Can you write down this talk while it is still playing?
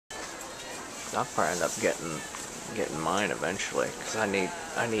I'll probably end up getting mine eventually because I need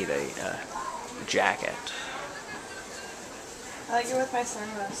a jacket. I like it with my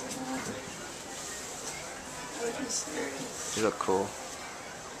sunglasses on. I look mysterious. You look cool.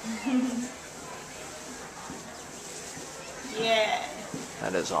 Yeah.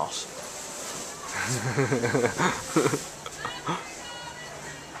 That is awesome.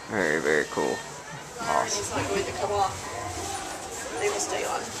 Very, very cool. Awesome. It's not going to come off. They will stay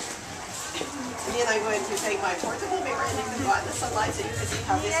on. And then I'm going to take my portable mirror and you can go out in the sunlight so you can see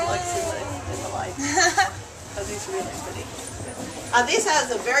how this looks in the light. Because it's really pretty. This has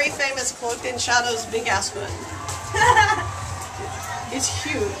the very famous Cloak in Shadows big ass hood. It's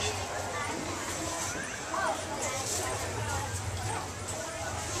huge.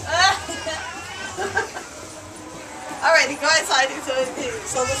 Alrighty, go outside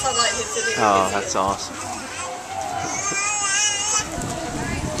so the sunlight hits it. Oh, that's awesome.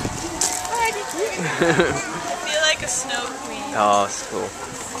 I feel like a snow queen. Oh, it's cool.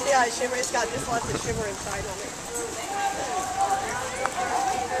 Yeah, shimmer. It's got just lots of shimmer inside on it.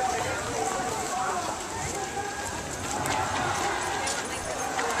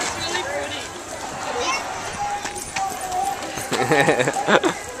 It's really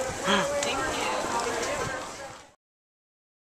pretty.